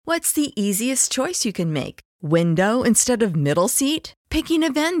What's the easiest choice you can make? Window instead of middle seat? Picking a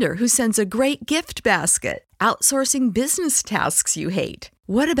vendor who sends a great gift basket? Outsourcing business tasks you hate?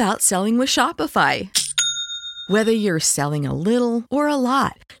 What about selling with Shopify? Whether you're selling a little or a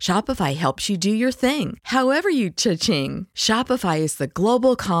lot, Shopify helps you do your thing, however you cha-ching. Shopify is the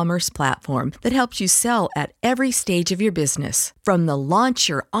global commerce platform that helps you sell at every stage of your business. From the launch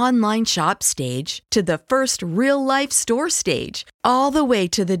your online shop stage to the first real-life store stage, all the way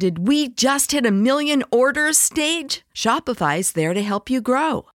to the did we just hit a million orders stage. Shopify's there to help you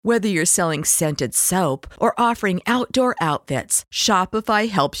grow. Whether you're selling scented soap or offering outdoor outfits, Shopify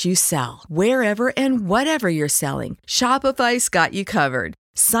helps you sell. Wherever and whatever you're selling, Shopify's got you covered.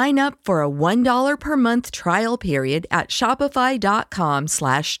 Sign up for a $1 per month trial period at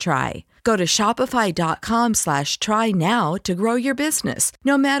shopify.com/try. Go to shopify.com/try now to grow your business,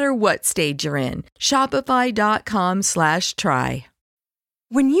 no matter what stage you're in. Shopify.com/try.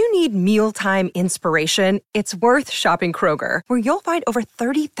 When you need mealtime inspiration, it's worth shopping Kroger, where you'll find over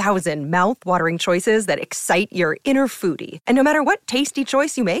 30,000 mouth-watering choices that excite your inner foodie. And no matter what tasty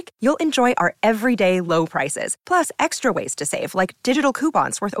choice you make, you'll enjoy our everyday low prices, plus extra ways to save, like digital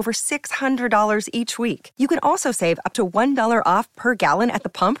coupons worth over $600 each week. You can also save up to $1 off per gallon at the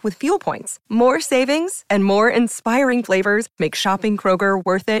pump with fuel points. More savings and more inspiring flavors make shopping Kroger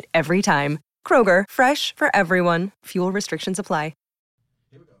worth it every time. Kroger, fresh for everyone. Fuel restrictions apply.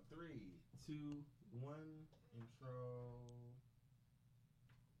 Here we go. 3, 2, 1, intro.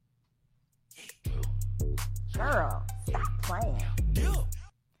 Girl, stop playing.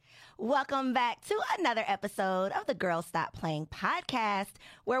 Welcome back to another episode of the Girl Stop Playing podcast,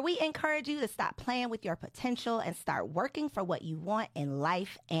 where we encourage you to stop playing with your potential and start working for what you want in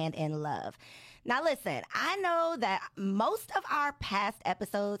life and in love. Now, listen, I know that most of our past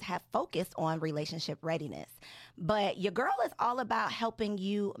episodes have focused on relationship readiness, but your girl is all about helping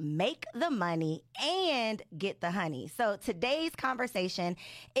you make the money and get the honey. So today's conversation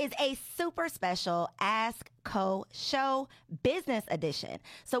is a super special Ask Co Show Business Edition.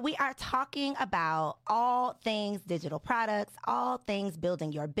 So we are talking about all things digital products, all things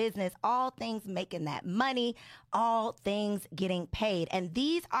building your business, all things making that money, all things getting paid. And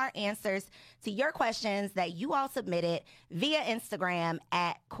these are answers to your questions that you all submitted via Instagram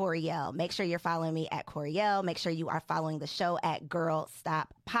at Coriel. Make sure you're following me at Coriel. Make sure you are following the show at Girl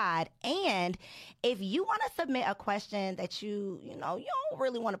Stop Pod. And if you want to submit a question that you don't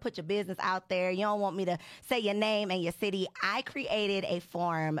really want to put your business out there, you don't want me to say your name and your city, I created a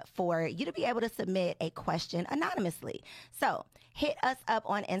form for you to be able to submit a question anonymously. So hit us up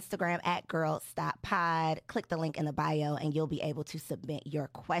on Instagram at Girl Stop Pod. Click the link in the bio and you'll be able to submit your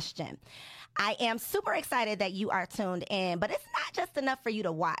question. I am super excited that you are tuned in, but it's not just enough for you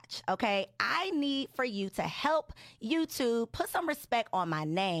to watch, okay? I need for you to help YouTube put some respect on my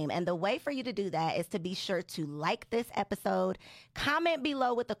name. And the way for you to do that is to be sure to like this episode, comment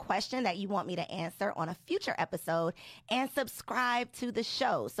below with the question that you want me to answer on a future episode, and subscribe to the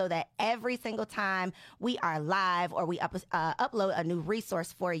show so that every single time we are live or we upload a new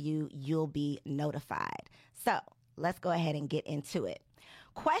resource for you, you'll be notified. So let's go ahead and get into it.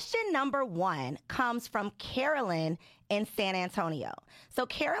 Question number 1 comes from Carolyn in San Antonio. So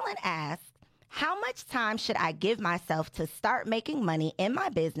Carolyn asks, how much time should I give myself to start making money in my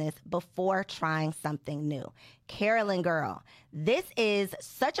business before trying something new? Carolyn, girl, this is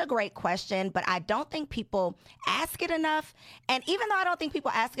such a great question, but I don't think people ask it enough. And even though I don't think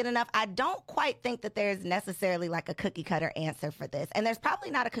people ask it enough, I don't quite think that there's necessarily like a cookie cutter answer for this. And there's probably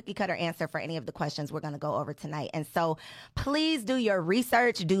not a cookie cutter answer for any of the questions we're going to go over tonight. And so please do your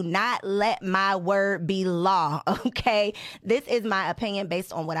research. Do not let my word be law, okay? This is my opinion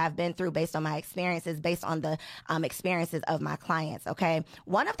based on what I've been through, based on my experiences, based on the experiences of my clients, okay?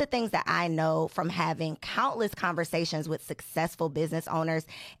 One of the things that I know from having countless conversations with successful business owners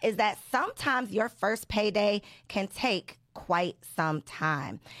is that sometimes your first payday can take quite some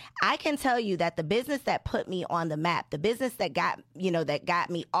time. I can tell you that the business that put me on the map, the business that got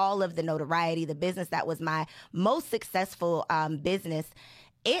me all of the notoriety, the business that was my most successful business,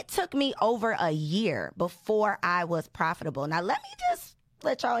 it took me over a year before I was profitable. Now, let me just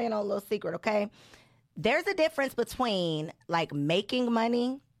let y'all in on a little secret, okay? There's a difference between like making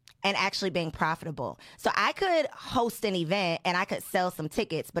money and actually being profitable. So I could host an event and I could sell some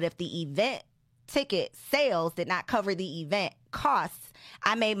tickets, but if the event ticket sales did not cover the event costs,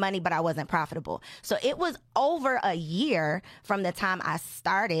 I made money, but I wasn't profitable. So it was over a year from the time I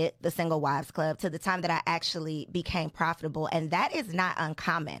started the Single Wives Club to the time that I actually became profitable. And that is not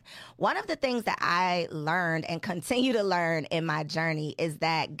uncommon. One of the things that I learned and continue to learn in my journey is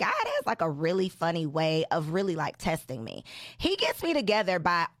that God has like a really funny way of really like testing me. He gets me together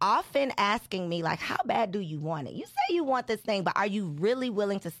by often asking me like, how bad do you want it? You say you want this thing, but are you really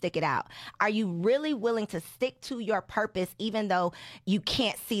willing to stick it out? Are you really willing to stick to your purpose even though you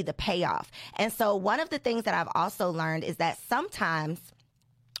can't see the payoff? And so one of the things that I've also learned is that sometimes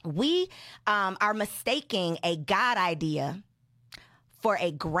we are mistaking a God idea for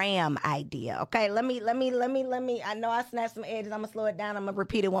a gram idea. Okay, let me. I know I snapped some edges. I'm gonna slow it down. I'm gonna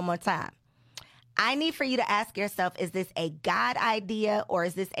repeat it one more time. I need for you to ask yourself, is this a God idea or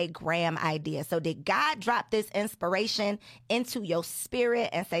is this a gram idea? So did God drop this inspiration into your spirit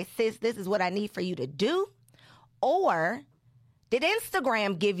and say, sis, this is what I need for you to do? Or did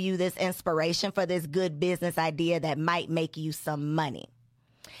Instagram give you this inspiration for this good business idea that might make you some money?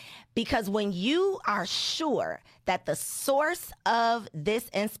 Because when you are sure that the source of this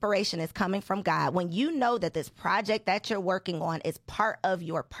inspiration is coming from God, when you know that this project that you're working on is part of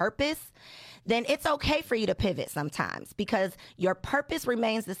your purpose, then it's okay for you to pivot sometimes because your purpose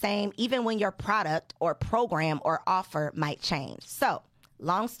remains the same even when your product or program or offer might change. So,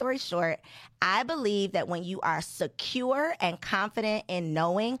 long story short, I believe that when you are secure and confident in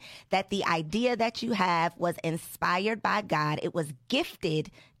knowing that the idea that you have was inspired by God, it was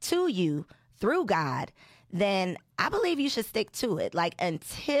gifted to you through God, then I believe you should stick to it. Like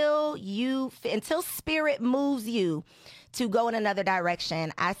until spirit moves you to go in another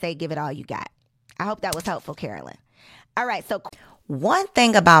direction, I say give it all you got. I hope that was helpful, Carolyn. All right, so one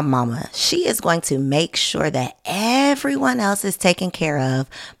thing about Mama, she is going to make sure that everyone else is taken care of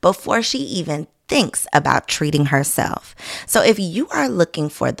before she even thinks about treating herself. So if you are looking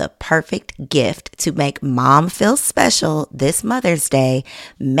for the perfect gift to make mom feel special this Mother's Day,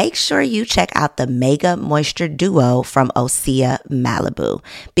 make sure you check out the Mega Moisture Duo from Osea Malibu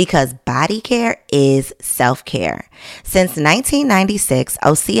because body care is self-care. Since 1996,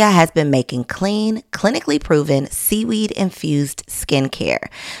 Osea has been making clean, clinically proven seaweed-infused skincare.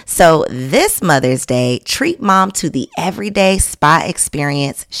 So this Mother's Day, treat mom to the everyday spa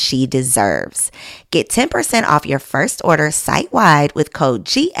experience she deserves. Get 10% off your first order site-wide with code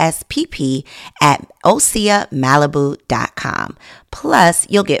GSPP at OseaMalibu.com. Plus,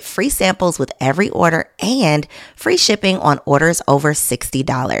 you'll get free samples with every order and free shipping on orders over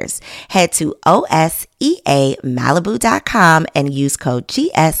 $60. Head to OSEAMalibu.com and use code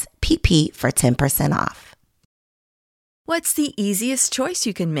GSPP for 10% off. What's the easiest choice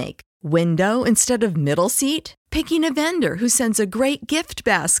you can make? Window instead of middle seat? Picking a vendor who sends a great gift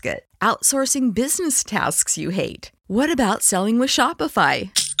basket? Outsourcing business tasks you hate? What about selling with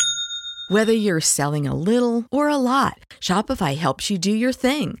Shopify? Whether you're selling a little or a lot, Shopify helps you do your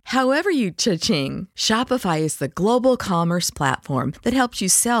thing, however you cha-ching. Shopify is the global commerce platform that helps you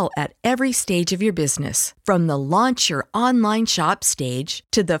sell at every stage of your business. From the launch your online shop stage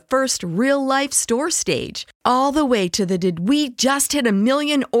to the first real-life store stage, all the way to the did we just hit 1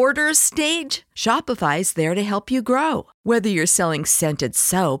 million orders stage. Shopify's there to help you grow. Whether you're selling scented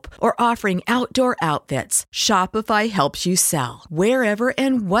soap or offering outdoor outfits, Shopify helps you sell. Wherever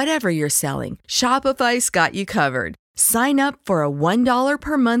and whatever you're selling, Shopify's got you covered. Sign up for a $1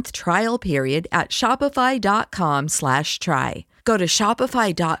 per month trial period at shopify.com/try. Go to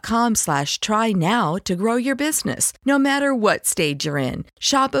shopify.com/try now to grow your business, no matter what stage you're in.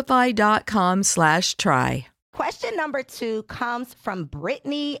 Shopify.com/try. Question number 2 comes from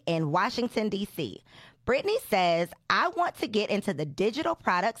Brittany in Washington, D.C. Brittany says, I want to get into the digital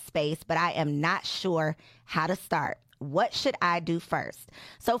product space, but I am not sure how to start. What should I do first?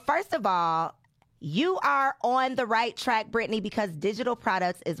 So first of all, you are on the right track, Brittany, because digital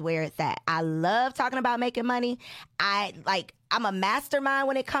products is where it's at. I love talking about making money. I'm a mastermind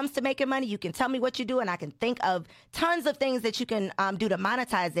when it comes to making money. You can tell me what you do, and I can think of tons of things that you can do to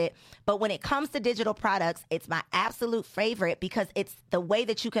monetize it. But when it comes to digital products, it's my absolute favorite because it's the way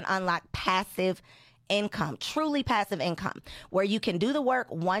that you can unlock passive income, truly passive income, where you can do the work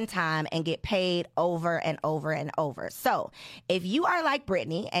one time and get paid over and over and over. So if you are like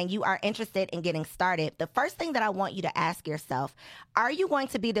Brittany and you are interested in getting started, the first thing that I want you to ask yourself, are you going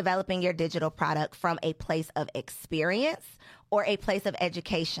to be developing your digital product from a place of experience or a place of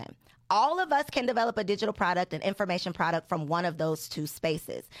education? All of us can develop a digital product, an information product from one of those two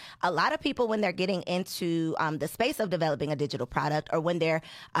spaces. A lot of people, when they're getting into the space of developing a digital product or when they're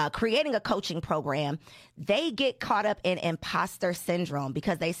creating a coaching program, they get caught up in imposter syndrome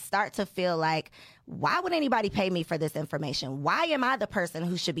because they start to feel like, why would anybody pay me for this information? Why am I the person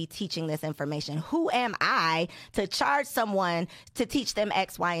who should be teaching this information? Who am I to charge someone to teach them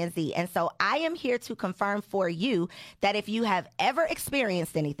X, Y, and Z? And so I am here to confirm for you that if you have ever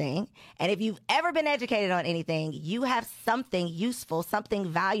experienced anything, and if you've ever been educated on anything, you have something useful, something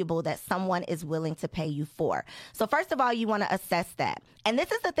valuable that someone is willing to pay you for. So first of all, you want to assess that. And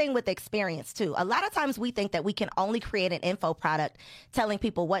this is the thing with experience too. A lot of times we think that we can only create an info product telling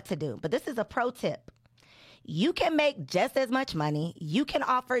people what to do. But this is a pro tip. You can make just as much money. You can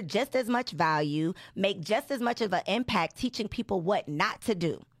offer just as much value, make just as much of an impact teaching people what not to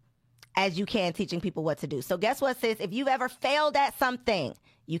do as you can teaching people what to do. So guess what, sis? If you've ever failed at something,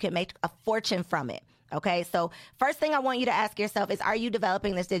 you can make a fortune from it. Okay, so first thing I want you to ask yourself is, are you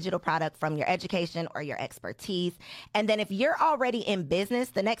developing this digital product from your education or your expertise? And then if you're already in business,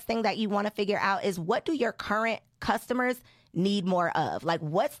 the next thing that you want to figure out is, what do your current customers need more of? Like,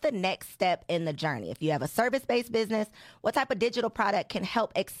 what's the next step in the journey? If you have a service-based business, what type of digital product can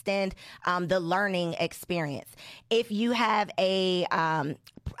help extend the learning experience? If you have a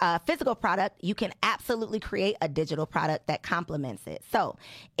physical product, you can absolutely create a digital product that complements it. So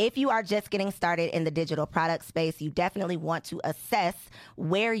if you are just getting started in the digital product space, you definitely want to assess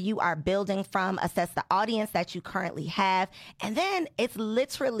where you are building from, assess the audience that you currently have, and then it's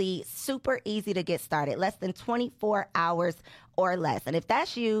literally super easy to get started, less than 24 hours or less. And if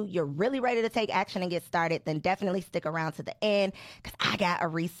that's you, you're really ready to take action and get started, then definitely stick around to the end, because I got a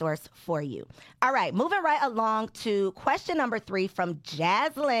resource for you. All right, moving right along to question number 3 from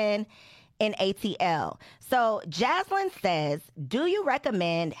Jaslyn in ATL. So Jaslyn says, do you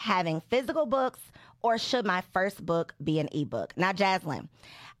recommend having physical books, or should my first book be an ebook? Now, Jaslyn,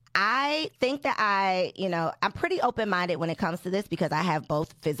 I think that I'm pretty open-minded when it comes to this, because I have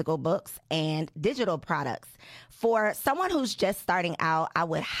both physical books and digital products. For someone who's just starting out, I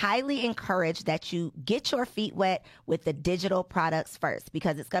would highly encourage that you get your feet wet with the digital products first,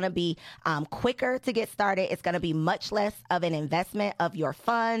 because it's going to be quicker to get started. It's going to be much less of an investment of your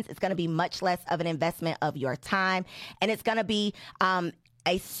funds. It's going to be much less of an investment of your time. And it's going to be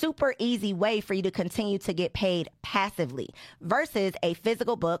a super easy way for you to continue to get paid passively, versus a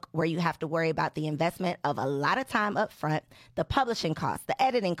physical book where you have to worry about the investment of a lot of time up front, the publishing costs, the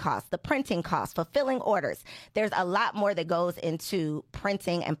editing costs, the printing costs, fulfilling orders. There's a lot more that goes into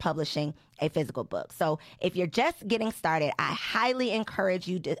printing and publishing a physical book. So if you're just getting started, I highly encourage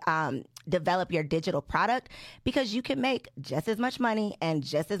you to develop your digital product, because you can make just as much money and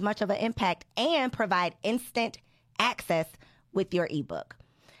just as much of an impact and provide instant access with your ebook.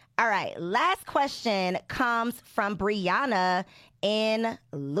 All right, last question comes from Brianna in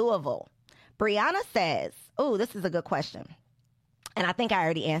Louisville. Brianna says, this is a good question, and I think I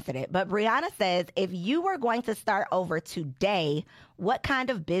already answered it, but Brianna says, if you were going to start over today, what kind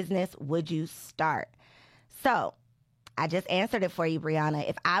of business would you start? So I just answered it for you, Brianna.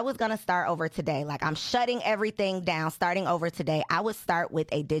 If I was going to start over today, like I'm shutting everything down, starting over today, I would start with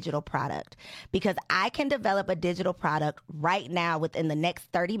a digital product, because I can develop a digital product right now within the next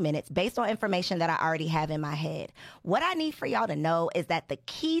 30 minutes based on information that I already have in my head. What I need for y'all to know is that the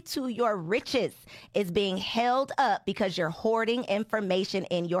key to your riches is being held up because you're hoarding information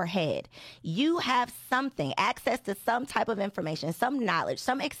in your head. You have something, access to some type of information, some knowledge,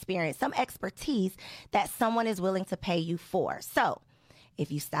 some experience, some expertise that someone is willing to pay you for. So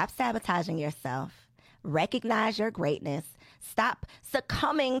if you stop sabotaging yourself, recognize your greatness, stop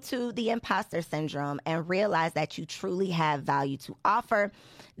succumbing to the imposter syndrome, and realize that you truly have value to offer,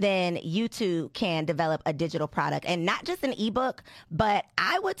 then you too can develop a digital product, and not just an ebook, but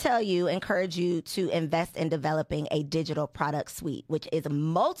I would encourage you to invest in developing a digital product suite, which is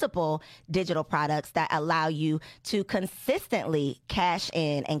multiple digital products that allow you to consistently cash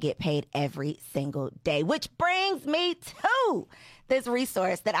in and get paid every single day, which brings me to this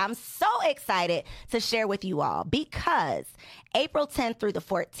resource that I'm so excited to share with you all, because April 10th through the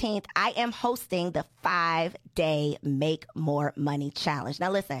 14th, I am hosting the 5-day Make More Money Challenge.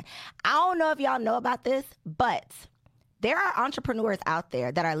 Now listen, I don't know if y'all know about this, but there are entrepreneurs out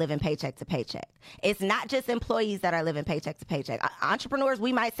there that are living paycheck to paycheck. It's not just employees that are living paycheck to paycheck. Entrepreneurs,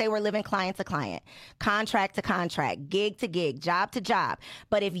 we might say we're living client to client, contract to contract, gig to gig, job to job.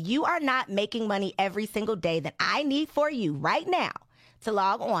 But if you are not making money every single day, then I need for you right now to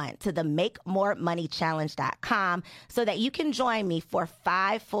log on to the MakeMoreMoneyChallenge.com so that you can join me for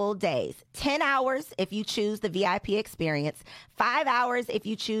 5 full days. 10 hours if you choose the VIP experience, 5 hours if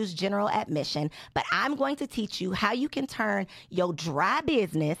you choose general admission. But I'm going to teach you how you can turn your dry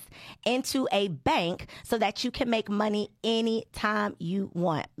business into a bank so that you can make money anytime you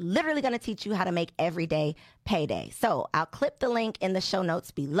want. Literally going to teach you how to make everyday payday. So I'll clip the link in the show notes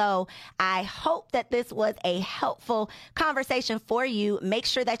below. I hope that this was a helpful conversation for you. Make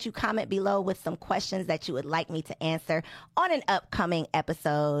sure that you comment below with some questions that you would like me to answer on an upcoming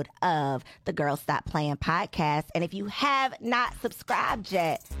episode of the Girl Stop Playing podcast. And if you have not subscribed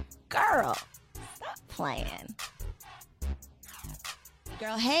yet, girl, stop playing.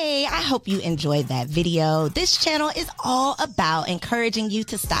 Girl, hey, I hope you enjoyed that video. This channel is all about encouraging you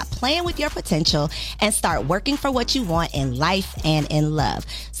to stop playing with your potential and start working for what you want in life and in love.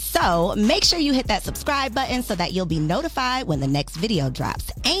 So make sure you hit that subscribe button so that you'll be notified when the next video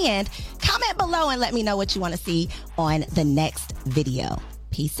drops. And comment below and let me know what you want to see on the next video.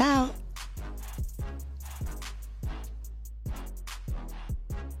 Peace out.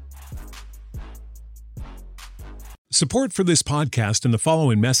 Support for this podcast and the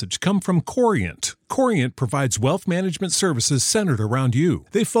following message come from Corient. Corient provides wealth management services centered around you.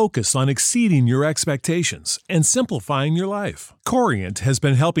 They focus on exceeding your expectations and simplifying your life. Corient has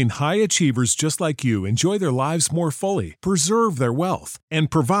been helping high achievers just like you enjoy their lives more fully, preserve their wealth,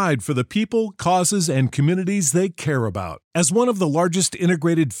 and provide for the people, causes, and communities they care about. As one of the largest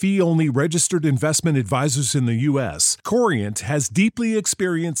integrated fee-only registered investment advisors in the U.S., Corient has deeply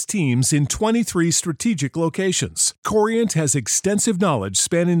experienced teams in 23 strategic locations. Corient has extensive knowledge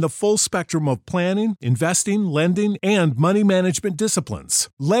spanning the full spectrum of planning, investing, lending, and money management disciplines.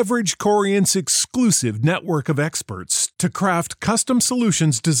 Leverage Corient's exclusive network of experts to craft custom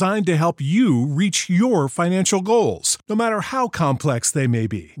solutions designed to help you reach your financial goals, no matter how complex they may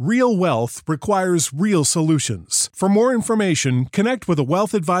be. Real wealth requires real solutions. For more information, connect with a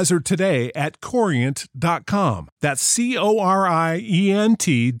wealth advisor today at Corient.com. That's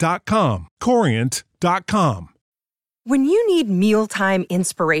Corient.com. Corient.com. When you need mealtime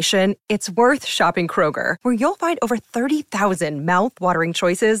inspiration, it's worth shopping Kroger, where you'll find over 30,000 mouth-watering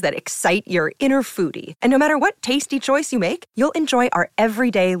choices that excite your inner foodie. And no matter what tasty choice you make, you'll enjoy our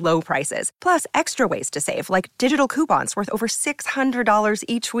everyday low prices, plus extra ways to save, like digital coupons worth over $600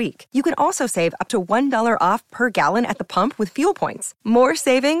 each week. You can also save up to $1 off per gallon at the pump with fuel points. More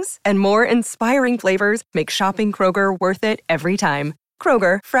savings and more inspiring flavors make shopping Kroger worth it every time.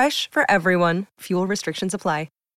 Kroger, fresh for everyone. Fuel restrictions apply.